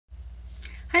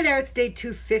Hi there, it's day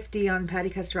 250 on Patti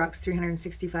Kusturok's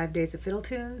 365 Days of Fiddle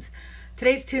Tunes.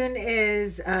 Today's tune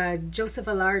is a Joseph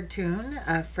Allard tune,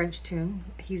 a French tune.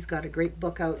 He's got a great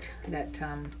book out that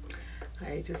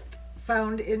I just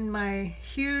found in my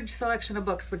huge selection of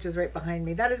books, which is right behind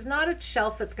me. That is not a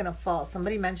shelf that's going to fall.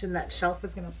 Somebody mentioned that shelf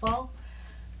was going to fall.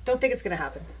 Don't think it's going to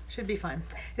happen. Should be fine.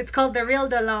 It's called the Reel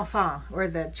de l'Enfant, or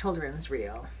the Children's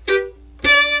Reel.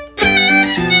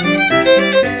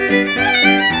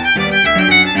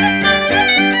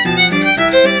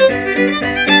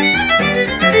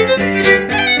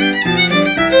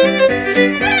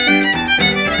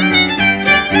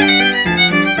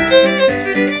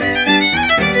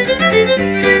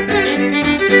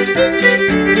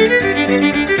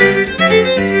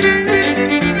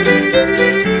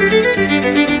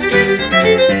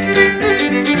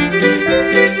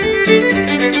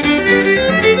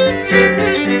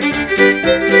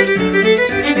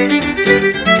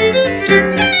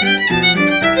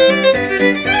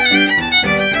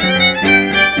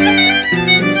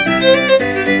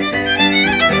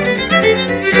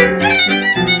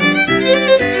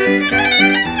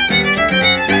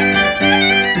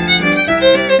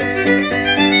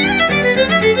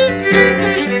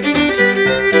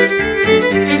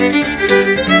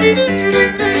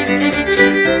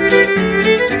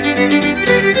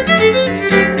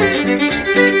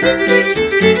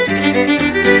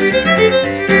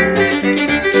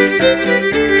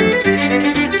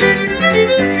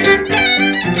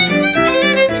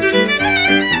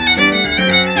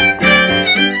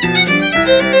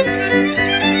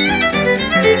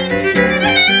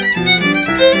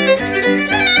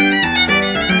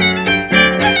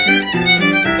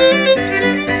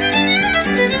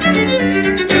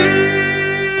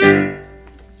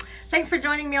 Thanks for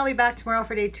joining me. I'll be back tomorrow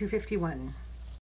for day 251.